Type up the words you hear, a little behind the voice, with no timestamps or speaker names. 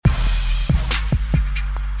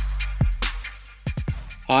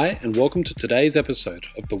Hi, and welcome to today's episode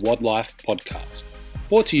of the WOD Life Podcast,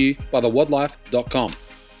 brought to you by thewodlife.com.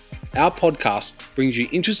 Our podcast brings you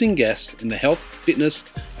interesting guests in the health, fitness,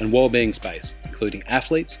 and well-being space, including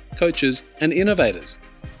athletes, coaches, and innovators.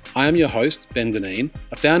 I am your host, Ben Dineen,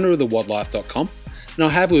 a founder of thewodlife.com, and I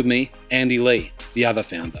have with me Andy Lee, the other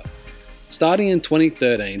founder. Starting in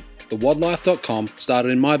 2013, thewodlife.com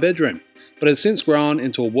started in my bedroom, but has since grown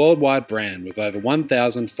into a worldwide brand with over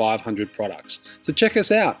 1,500 products. So check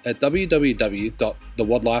us out at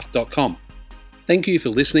www.thewodlife.com. Thank you for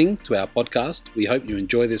listening to our podcast. We hope you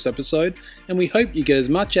enjoy this episode, and we hope you get as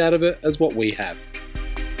much out of it as what we have.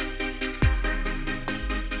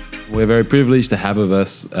 We're very privileged to have with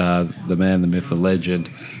us the man, the myth, the legend,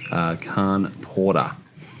 Khan Porter.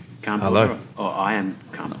 Khan Hello. Porter? Or I am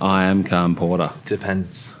Khan Porter? I am Khan Porter.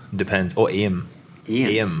 Depends. Or Ian.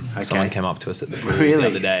 Okay. Someone came up to us at the pool Really? the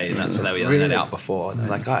other day, and that's what they were yelling that out before. They're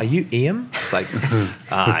like, are you Ian? It's like,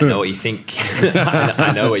 I know what you think.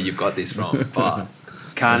 I know where you've got this from, but...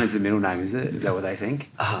 Khan is the middle name, is it? Is that what they think?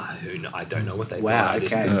 I don't know what they Wow, thought. I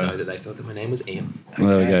just okay. didn't know that they thought that my name was Ian. Well,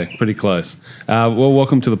 there we go. Pretty close. Well,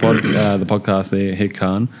 welcome to the podcast there,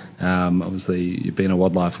 Khan. Obviously, you've been a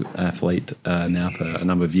WOD Life athlete now for a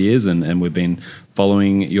number of years, and we've been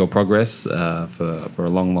following your progress for a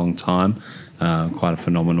long, long time. Quite a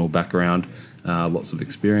phenomenal background. Lots of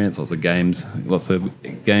experience, lots of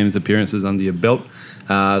games appearances under your belt.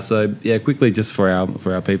 So yeah, quickly, just for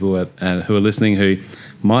our people who are listening who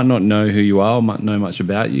might not know who you are, or might know much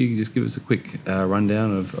about you, just give us a quick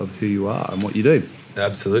rundown of who you are and what you do.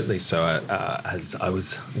 Absolutely. So as I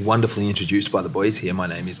was wonderfully introduced by the boys here, my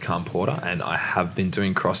name is Khan Porter, and I have been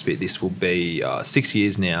doing CrossFit. This will be 6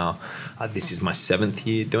 years now. This is my 7th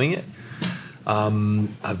year doing it.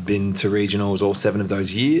 I've been to regionals all 7 of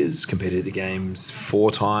those years, competed at the games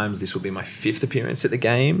 4 times. This will be my 5th appearance at the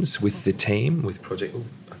games with the team, with Project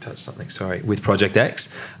X.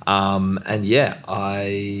 And yeah,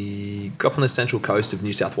 I grew up on the central coast of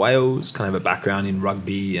New South Wales, kind of a background in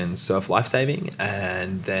rugby and surf lifesaving,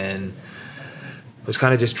 and then was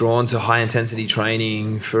kind of just drawn to high intensity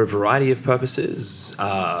training for a variety of purposes,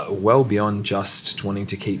 well beyond just wanting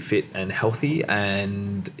to keep fit and healthy.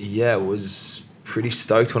 And yeah, was pretty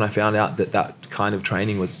stoked when I found out that kind of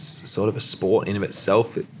training was sort of a sport in of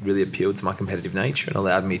itself. It really appealed to my competitive nature and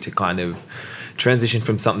allowed me to kind of transition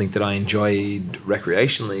from something that I enjoyed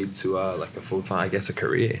recreationally to like a full-time, I guess, a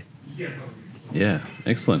career. Yeah,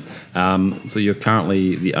 excellent. So you're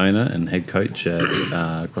currently the owner and head coach at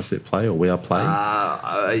CrossFit Play, or We Are Play?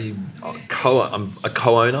 I'm a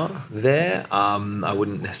co-owner there. I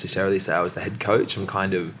wouldn't necessarily say I was the head coach. I'm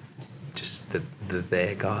kind of just the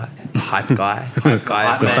there guy, hype guy. The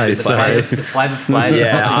Flavor Flav.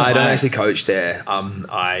 Yeah, I don't actually coach there.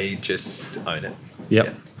 I just own it. Yep.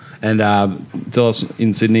 Yeah. And tell us,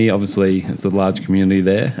 in Sydney, obviously it's a large community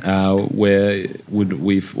there. Where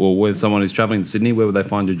someone who's travelling to Sydney, where would they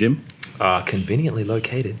find your gym? Conveniently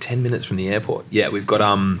located, 10 minutes from the airport. Yeah, we've got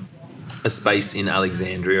a space in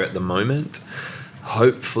Alexandria at the moment.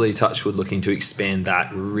 Hopefully, touchwood, looking to expand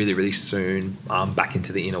that really, really soon back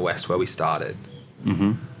into the inner west where we started.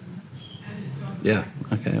 Mm-hmm. Yeah.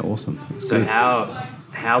 Okay. Awesome. So Good.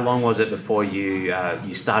 how long was it before you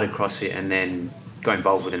started CrossFit and then got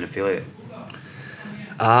involved with an affiliate?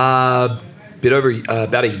 Bit over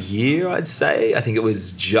about a year, I'd say. I think it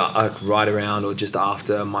was right around or just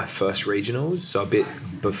after my first regionals, so a bit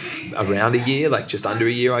around a year, like just under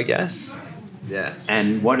a year, I guess. Yeah.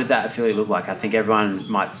 And what did that affiliate look like? I think everyone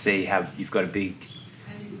might see how you've got a big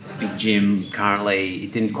gym currently.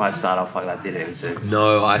 It didn't quite start off like that, did it? It was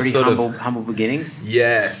humble beginnings.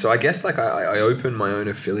 Yeah, so I guess like I opened my own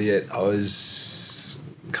affiliate. I was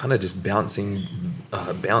kind of just bounced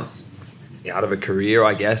out of a career,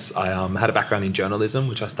 I guess. I had a background in journalism,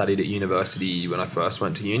 which I studied at university when I first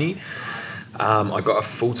went to uni. I got a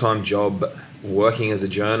full-time job working as a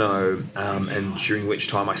journo, and during which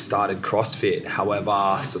time I started CrossFit.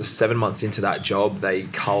 However, sort of 7 months into that job, they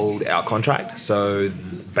culled our contract. So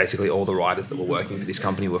basically all the writers that were working for this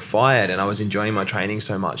company were fired, and I was enjoying my training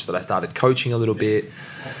so much that I started coaching a little bit.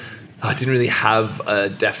 I didn't really have a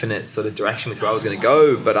definite sort of direction with where I was going to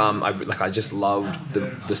go, but I just loved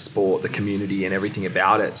the sport, the community, and everything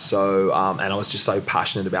about it. So and I was just so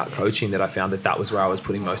passionate about coaching that I found that was where I was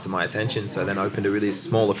putting most of my attention. So then opened a really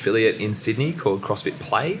small affiliate in Sydney called CrossFit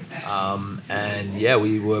Play, and yeah,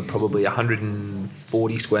 we were probably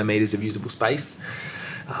 140 square meters of usable space.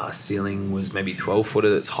 Ceiling was maybe 12 foot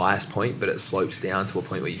at its highest point, but it slopes down to a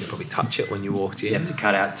point where you could probably touch it when you walked in. You had to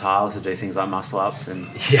cut out tiles to do things like muscle ups and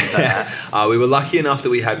things like that. We were lucky enough that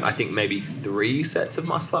we had, I think, maybe 3 sets of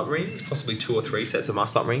muscle up rings, possibly 2 or 3 sets of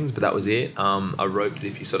muscle up rings, but that was it. A rope that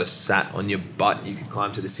if you sort of sat on your butt, you could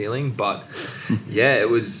climb to the ceiling. But yeah, it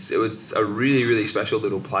was a really, really special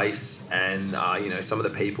little place. And, some of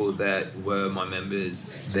the people that were my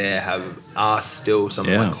members there are still some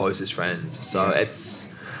of my closest friends. So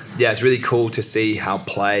it's really cool to see how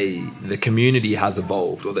the community has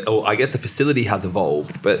evolved, or I guess the facility has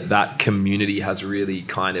evolved, but that community has really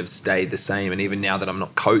kind of stayed the same. And even now that I'm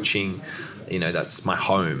not coaching, that's my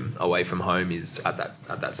home. Away from home is at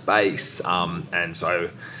that space. And so,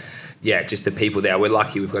 just the people there. We're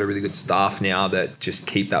lucky. We've got a really good staff now that just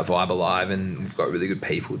keep that vibe alive, and we've got really good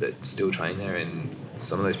people that still train there. And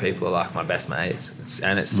some of those people are like my best mates. It's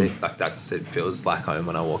sick. It feels like home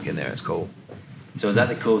when I walk in there. It's cool. So is that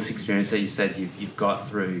the coolest experience that you said you've got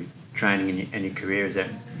through training and your career? Has there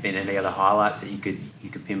been any other highlights that you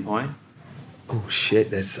could pinpoint? Oh shit,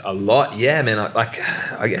 there's a lot. Yeah, man.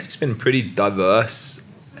 I guess it's been pretty diverse.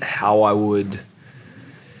 How I would.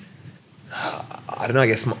 I don't know, I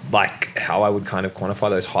guess how I would kind of quantify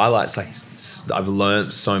those highlights. I've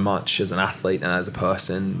learned so much as an athlete and as a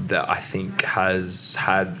person that I think has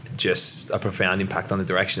had just a profound impact on the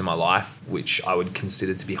direction of my life, which I would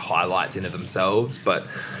consider to be highlights in of themselves. But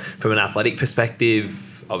from an athletic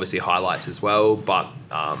perspective, obviously highlights as well. But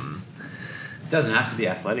it doesn't have to be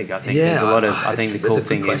athletic. I think there's a lot of. I think the cool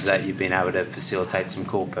thing is that you've been able to facilitate some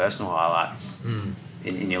cool personal highlights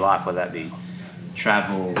in your life, whether that be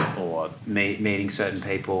travel or meeting certain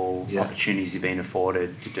people, opportunities you've been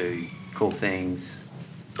afforded to do cool things.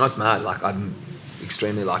 That's mad. I'm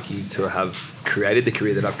extremely lucky to have created the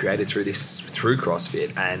career that I've created through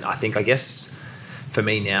CrossFit. And I guess for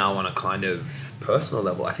me now, on a kind of personal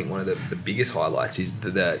level, I think one of the biggest highlights is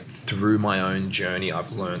that through my own journey,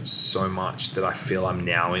 I've learned so much that I feel I'm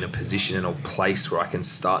now in a position, in a place where I can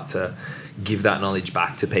start to give that knowledge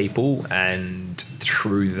back to people, and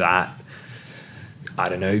through that, I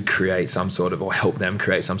don't know, help them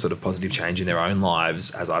create some sort of positive change in their own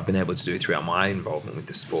lives, as I've been able to do throughout my involvement with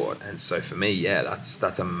the sport. And so for me,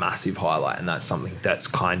 that's a massive highlight, and that's something that's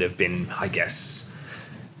kind of been, I guess,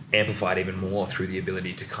 amplified even more through the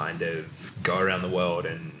ability to kind of go around the world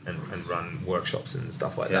and run workshops and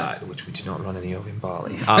stuff like that, which we did not run any of in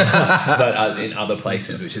Bali, but in other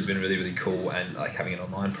places, which has been really, really cool. And having an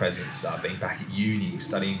online presence, being back at uni,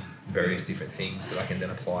 studying various different things that I can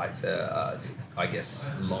then apply to I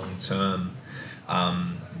guess, long term,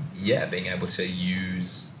 being able to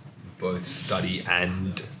use both study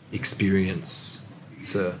and experience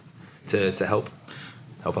to help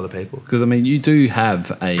other people. Because you do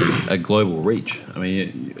have a global reach.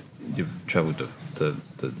 You've travelled to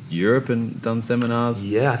Europe and done seminars.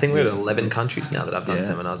 Yeah, I think we're at 11 countries now that I've done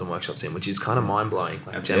seminars and workshops in, which is kind of mind-blowing.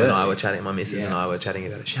 Gemma and I were chatting, my missus and I were chatting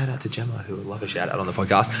about it. Shout out to Gemma, who would love a shout out on the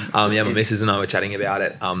podcast. My missus and I were chatting about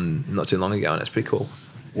it not too long ago, and it's pretty cool.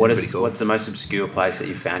 What's the most obscure place that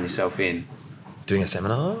you found yourself in? Doing a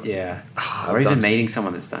seminar? Yeah. Or even meeting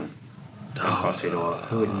someone that's done CrossFit, or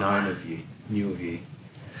who had knew of you.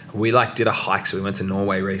 We did a hike, so we went to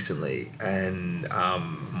Norway recently, and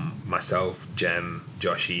myself, Jem,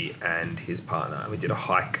 Joshy, and his partner, we did a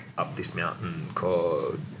hike up this mountain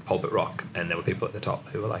called Pulpit Rock, and there were people at the top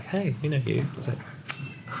who were like, "Hey, we know you." I was like,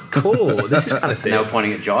 "Cool, this is kind of sick." And they were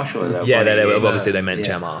pointing at Josh, or they were obviously they meant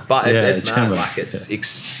Gemma, but it's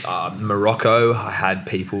mad. Morocco. I had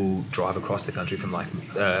people drive across the country from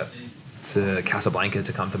to Casablanca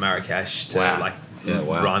to come to Marrakesh to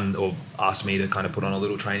run, or ask me to kind of put on a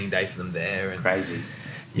little training day for them there. And crazy.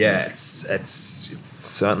 Yeah, it's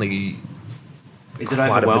certainly. Is it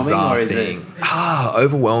overwhelming, or is it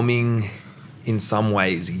overwhelming? In some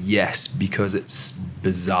ways, yes, because it's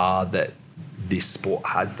bizarre that this sport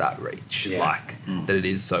has that reach, that it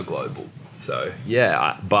is so global. So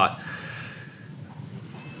but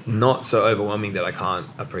not so overwhelming that I can't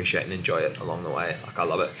appreciate and enjoy it along the way. I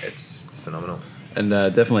love it. It's phenomenal. And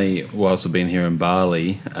definitely, whilst we've been here in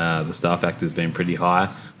Bali, the staff factor's been pretty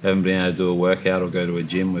high. We haven't been able to do a workout or go to a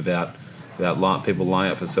gym without people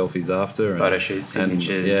lining up for selfies after. Photo shoots,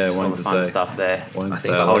 signatures, all the fun stuff there. I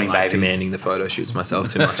think I'm demanding the photo shoots myself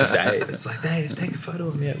too much a day. It's like, Dave, take a photo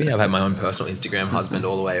of me. I've had my own personal Instagram husband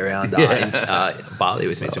all the way around Bali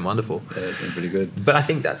with me. It's been wonderful. Yeah, it's been pretty good. But I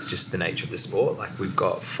think that's just the nature of the sport. We've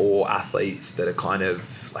got 4 athletes that are kind of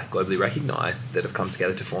globally recognised that have come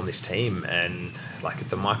together to form this team, and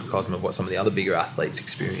it's a microcosm of what some of the other bigger athletes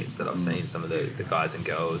experience that I've seen, some of the guys and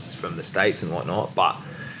girls from the States and whatnot. But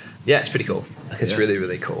Yeah, it's pretty cool. Like, it's really,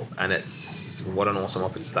 really cool. And it's what an awesome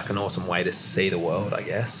an awesome way to see the world, I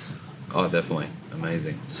guess. Oh, definitely.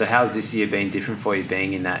 Amazing. So how's this year been different for you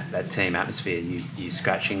being in that team atmosphere? You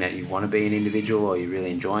scratching that you want to be an individual, or are you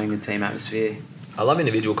really enjoying the team atmosphere? I love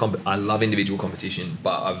individual competition,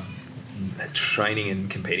 but training and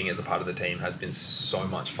competing as a part of the team has been so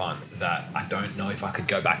much fun that I don't know if I could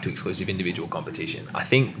go back to exclusive individual competition. I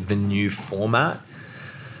think the new format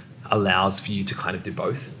allows for you to kind of do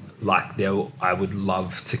both. Like I would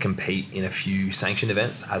love to compete in a few sanctioned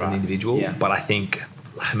events as an individual, but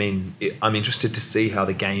I'm interested to see how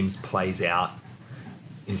the games plays out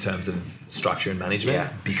in terms of structure and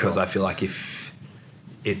management, because I feel like if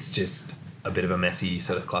it's just a bit of a messy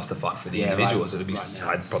sort of clusterfuck for the individuals, it'll be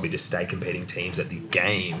I'd probably just stay competing teams at the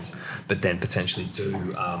games, but then potentially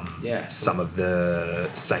do some of the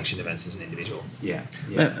sanctioned events as an individual.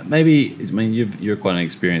 Maybe you're quite an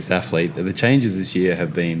experienced athlete. The changes this year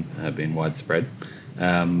have been widespread.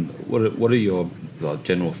 What are your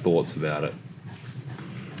general thoughts about it?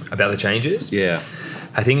 About the changes? Yeah.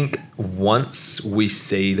 I think once we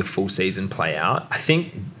see the full season play out, I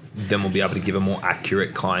think then we'll be able to give a more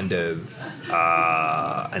accurate kind of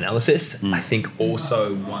analysis. I think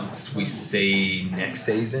also once we see next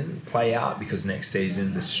season play out, because next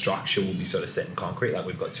season the structure will be sort of set in concrete. Like,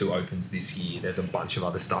 we've got 2 opens this year. There's a bunch of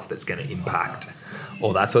other stuff that's going to impact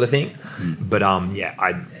all that sort of thing. But I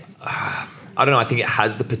don't know. I think it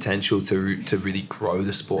has the potential to really grow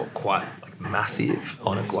the sport quite massive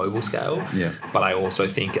on a global scale. Yeah. But I also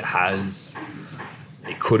think it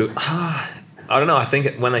could have. I don't know. I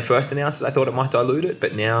think when they first announced it, I thought it might dilute it,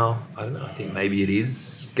 but now I don't know. I think maybe it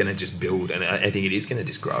is going to just build, and I think it is going to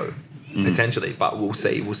just grow potentially. But we'll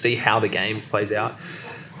see. We'll see how the games plays out.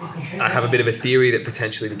 I have a bit of a theory that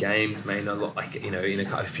potentially the games may not look like, in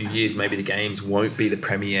a few years, maybe the games won't be the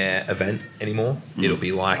premier event anymore. It'll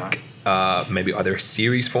be like maybe either a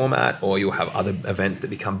series format, or you'll have other events that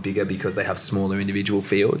become bigger because they have smaller individual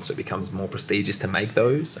fields, so it becomes more prestigious to make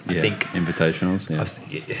those. I think invitationals.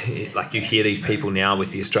 Like, you hear these people now with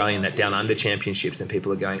the Australian Down Under championships, and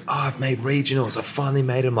people are going, "Oh, I've made regionals. I finally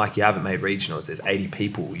made them." Like, you haven't made regionals. There's 80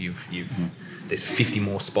 people. There's 50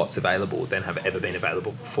 more spots available than have ever been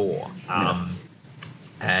available before.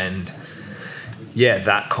 And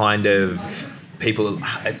that kind of people,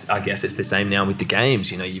 I guess it's the same now with the games.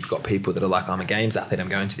 You've got people that are like, "I'm a games athlete, I'm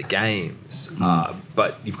going to the games."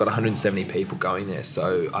 But you've got 170 people going there.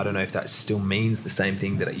 So I don't know if that still means the same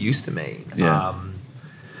thing that it used to mean.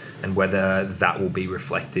 And whether that will be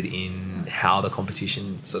reflected in how the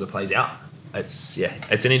competition sort of plays out. It's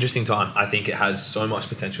an interesting time. I think it has so much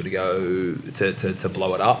potential to go to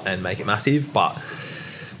blow it up and make it massive, but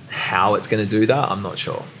how it's going to do that, I'm not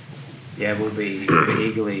sure. Yeah, we'll be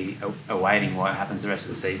eagerly awaiting what happens the rest of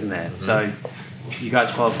the season there. So you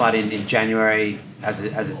guys qualified in January as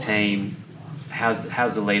a team.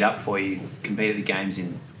 How's the lead up for you? Competed at the games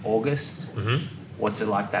in August. What's it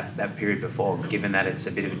like that period before, given that it's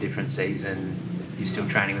a bit of a different season? You're still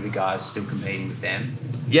training with the guys, still competing with them?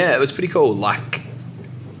 Yeah, it was pretty cool. Like,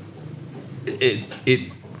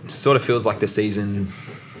 it sort of feels like the season,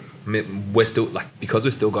 we're still, like, because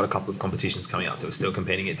we've still got a couple of competitions coming up, so we're still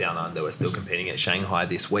competing at Down Under, we're still competing at Shanghai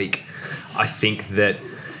this week. I think that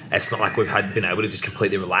it's not like we've been able to just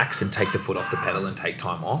completely relax and take the foot off the pedal and take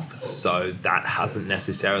time off. So that hasn't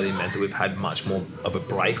necessarily meant that we've had much more of a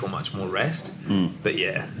break or much more rest. But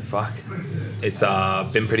yeah, it's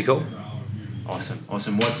been pretty cool. Awesome.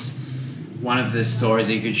 What's one of the stories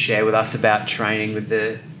that you could share with us about training with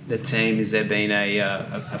the team? Has there been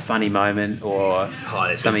a funny moment, or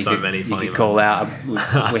something you could call out?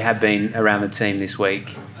 We have been around the team this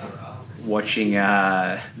week watching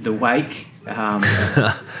the wake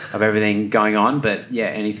of everything going on, but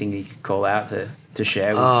anything you could call out to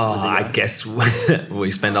share with I guess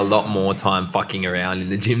we spend a lot more time fucking around in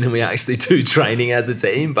the gym than we actually do training as a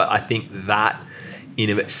team, but I think that in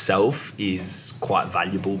of itself is quite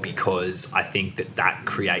valuable, because I think that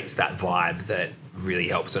creates that vibe that really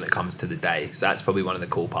helps when it comes to the day. So that's probably one of the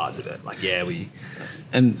cool parts of it. Like,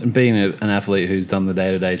 and being an athlete who's done the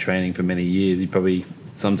day-to-day training for many years, you probably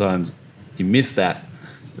sometimes you miss that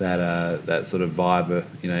sort of vibe,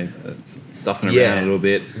 stuffing around a little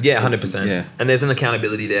bit. Yeah, 100%. Yeah. And there's an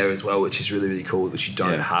accountability there as well, which is really, really cool, which you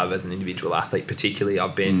don't have as an individual athlete. Particularly,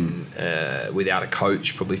 I've been without a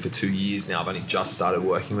coach probably for 2 years now. I've only just started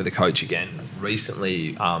working with a coach again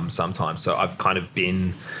recently sometimes. So I've kind of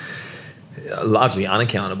been largely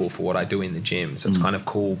unaccountable for what I do in the gym. So it's kind of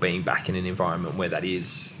cool being back in an environment where there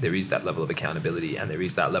is that level of accountability, and there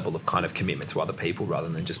is that level of kind of commitment to other people rather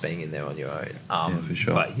than just being in there on your own. For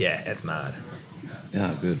sure. But it's mad.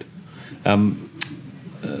 Yeah, good.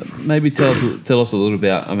 maybe tell us a little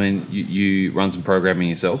about. I mean, you run some programming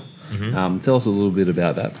yourself. Mm-hmm. Tell us a little bit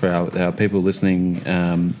about that for our people listening,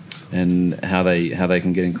 and how they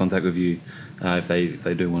can get in contact with you if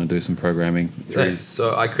they do want to do some programming. Yes,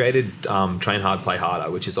 so I created Train Hard, Play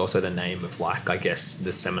Harder, which is also the name of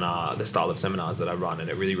the style of seminars that I run, and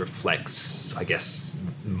it really reflects, I guess,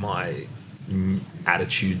 my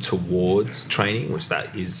attitude towards training, which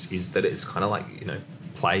that is that it's kind of like,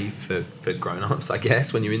 play for grown-ups, I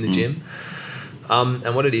guess, when you're in the gym.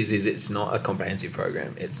 And what it is it's not a comprehensive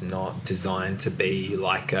program. It's not designed to be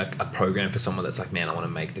like a program for someone that's like, man, I want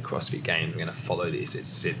to make the CrossFit Games, I'm going to follow this.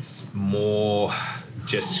 It's more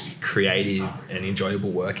just creative and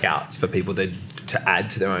enjoyable workouts for people to add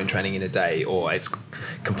to their own training in a day, or it's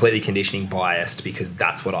completely conditioning biased because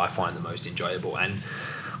that's what I find the most enjoyable. And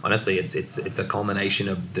honestly, it's a culmination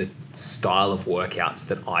of the style of workouts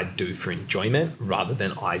that I do for enjoyment rather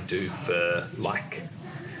than I do for like,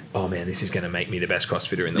 oh man, this is going to make me the best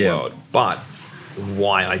CrossFitter in the world. But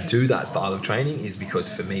why I do that style of training is because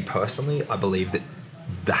for me personally, I believe that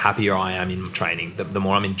the happier I am in training, the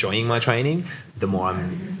more I'm enjoying my training, the more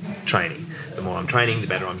I'm training. The more I'm training, the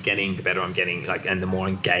better I'm getting, and the more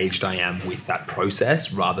engaged I am with that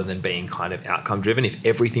process rather than being kind of outcome driven. If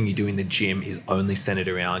everything you do in the gym is only centered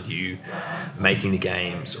around you making the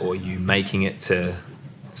games or you making it to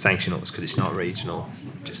sanctionals, because it's not regional,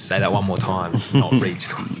 just say that one more time, it's not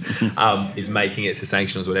regionals, is making it to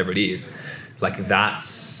sanctionals, whatever it is, like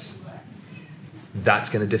that's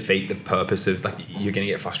going to defeat the purpose of, like, you're going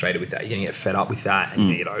to get frustrated with that, you're going to get fed up with that, and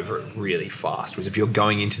you're going to get over it really fast. Whereas if you're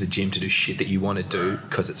going into the gym to do shit that you want to do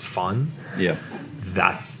because it's fun,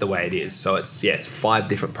 that's the way it is. So it's 5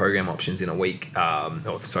 different program options in a week, in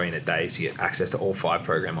a day. So you get access to all 5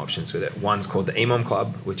 program options with it. One's called the EMOM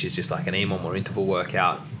Club, which is just like an EMOM or interval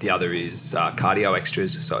workout. The other is cardio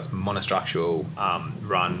extras. So it's monostructural,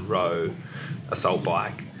 run, row, assault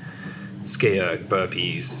bike, ski erg,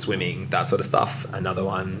 burpees, swimming, that sort of stuff. Another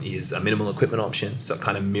one is a minimal equipment option, so it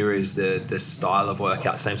kind of mirrors the style of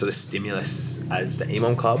workout, same sort of stimulus as the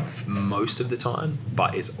EMOM Club most of the time,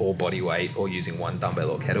 but it's all body weight or using one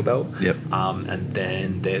dumbbell or kettlebell. And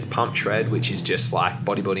then there's pump shred, which is just like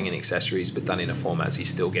bodybuilding and accessories but done in a format so you're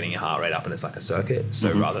still getting your heart rate up and it's like a circuit.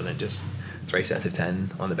 So rather than just 3 sets of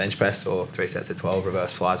 10 on the bench press or 3 sets of 12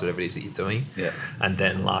 reverse flies, whatever it is that you're doing. And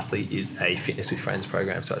then lastly is a fitness with friends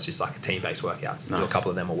program. So it's just like a team-based workouts. We do a couple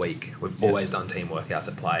of them a week. We've always done team workouts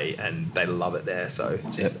at Play and they love it there. So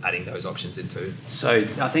it's just adding those options in too. So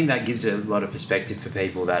I think that gives a lot of perspective for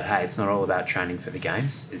people that, hey, it's not all about training for the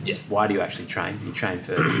games. It's why do you actually train? You train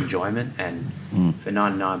for enjoyment, and for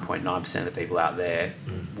 99.9% of the people out there,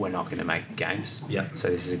 we're not going to make the games. So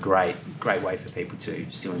this is a great way for people to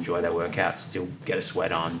still enjoy their workouts, still get a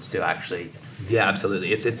sweat on, still actually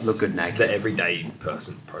absolutely. It's look good naked. The everyday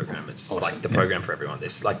person program. It's awesome. Like the program for everyone.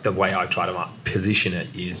 This, like, the way I try to position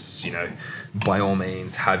it is, by all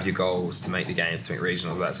means have your goals to make the games, to make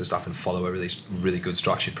regionals, that sort of stuff, and follow a really, really good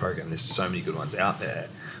structured program. There's so many good ones out there.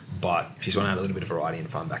 But if you just want to have a little bit of variety and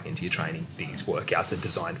fun back into your training, these workouts are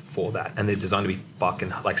designed for that. And they're designed to be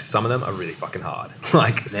fucking, like, some of them are really fucking hard.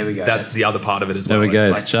 Like, there we go. That's the other part of it as well. There we go.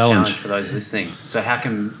 It's challenge for those listening. So how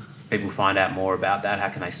can people find out more about that? How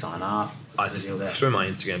can they sign up? Through my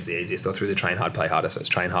Instagram's the easiest, or through the Train Hard, Play Harder. So it's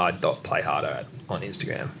trainhard.playharder on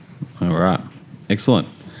Instagram. All right. Excellent.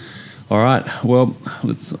 All right. Well,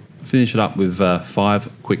 let's finish it up with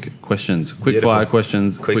 5 quick questions. Quick fire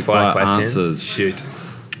questions. Quick fire answers. Shoot.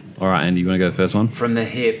 All right, Andy, you want to go the first one? From the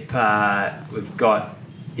hip, we've got,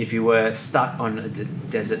 if you were stuck on a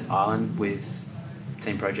desert island with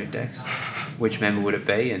Team Project X, which member would it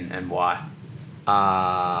be and why?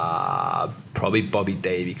 Probably Bobby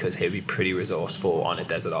D, because he'd be pretty resourceful on a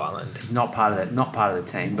desert island. Not part of the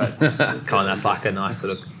team, but that's like a nice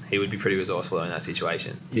sort of. He would be pretty resourceful in that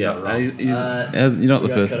situation. Yeah, you're not the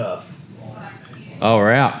first. Cut off. Oh,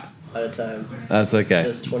 we're out. Out of time. That's okay.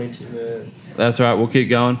 That's 22 minutes. That's all right. We'll keep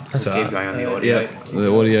going. Keep going on the audio. Yeah, the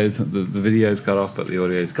audio's the video's cut off, but the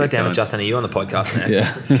audio's. God damn it, Justin! Are you on the podcast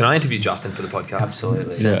next? Yeah. Can I interview Justin for the podcast?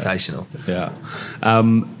 Absolutely. Sensational. Yeah.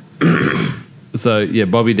 So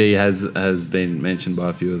Bobby D has been mentioned by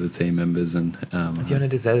a few of the team members, and if you're on a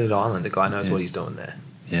deserted island, the guy knows what he's doing there.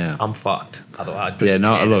 Yeah, I'm fucked. Otherwise,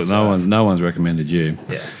 no one's recommended you.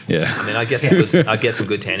 Yeah. I mean, I get some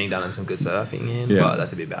good tanning done and some good surfing in, but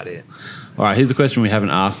that's a bit about it. All right, here's a question we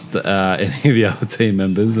haven't asked any of the other team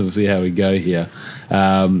members. We'll see how we go here.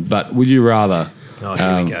 But would you rather? Oh,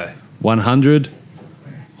 here we go. 100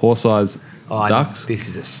 horse-sized ducks. This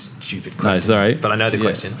is a stupid question. No, sorry, but I know the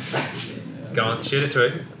question. Go on, shoot it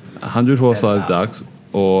through. 100 horse-sized ducks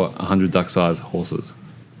or 100 duck-sized horses.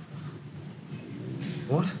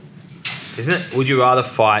 What? Isn't it? Would you rather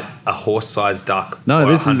fight a horse-sized duck? No,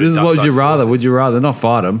 or this is 100 what would you duck-sized rather? horses? Would you rather not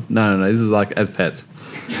fight them? No. This is like as pets.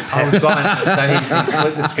 So he's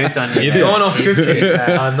flipped the script on you. You've gone off script here.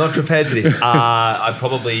 I'm not prepared for this. I'd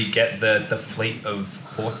probably get the fleet of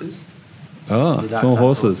horses. Oh, small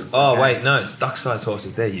horses. Oh, wait, no, it's duck-sized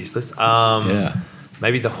horses. They're useless. Yeah.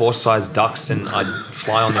 Maybe the horse-sized ducks, and I'd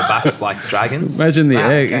fly on their backs like dragons. Imagine the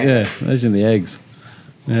egg. okay. Yeah. Imagine the eggs.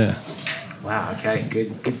 Yeah. Wow. Okay.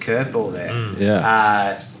 Good curveball there.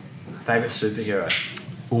 Yeah. Favorite superhero.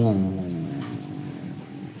 Ooh,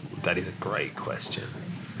 that is a great question.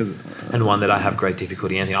 'Cause, And one that I have great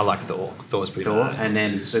difficulty answering. I like Thor. Thor's pretty Thor, bad. and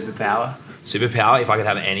then superpower. Superpower, if I could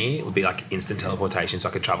have any, it would be like instant teleportation, so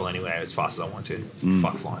I could travel anywhere as fast as I want to.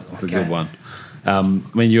 Fuck flying. That's a good one. I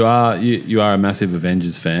mean, you are a massive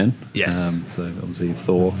Avengers fan. Yes. So obviously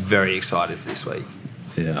Thor. Very excited for this week.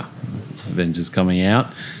 Yeah. Avengers coming out.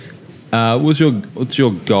 What's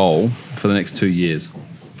your goal for the next 2 years?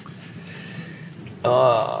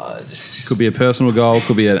 Could be a personal goal,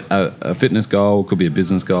 could be a fitness goal, could be a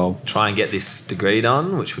business goal. Try and get this degree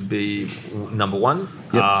done, which would be number one.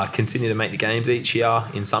 Yep. Continue to make the games each year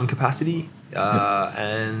in some capacity,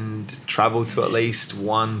 and travel to at least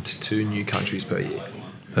 1 to 2 new countries per year.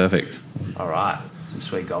 Perfect. All right. Some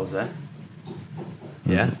sweet goals there.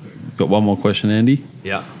 Yeah, Got one more question, Andy?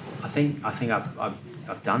 yeah. I think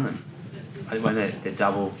I've done them. I think when the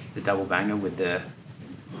double banger with the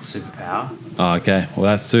superpower. Oh, okay. Well,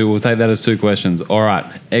 that's 2. We'll take that as 2 questions. All right.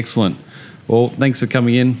 Excellent. Well, thanks for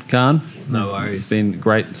coming in, Khan. No worries. It's been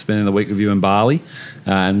great spending the week with you in Bali,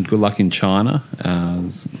 and good luck in China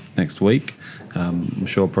next week. I'm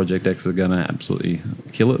sure Project X are going to absolutely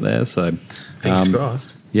kill it there. So, Fingers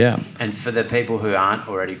crossed. Yeah. And for the people who aren't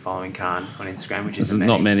already following Khan on Instagram, which This isn't is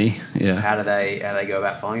not many. Yeah. how do they go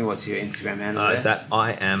about following you? What's your Instagram handle? It's there? at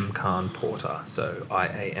I am Khan Porter. So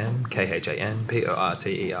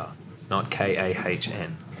IAMKHANPORTER, not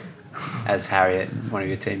KAHN. As Harriet, one of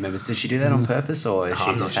your team members. Does she do that on purpose, or is she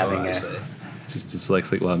I'm not just sure, having actually. Just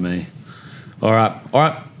dyslexic like me. All right.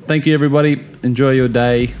 Thank you, everybody. Enjoy your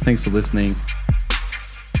day. Thanks for listening.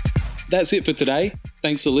 That's it for today.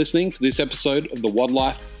 Thanks for listening to this episode of the WOD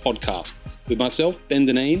Life Podcast with myself, Ben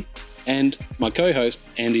Dineen, and my co-host,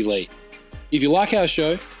 Andy Lee. If you like our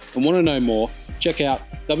show and want to know more, check out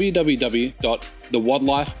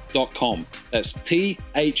www.thewodlife.com. That's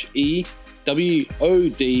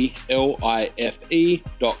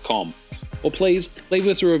THEWODLIFE.com. Or please leave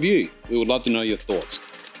us a review. We would love to know your thoughts.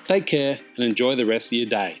 Take care and enjoy the rest of your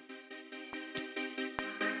day.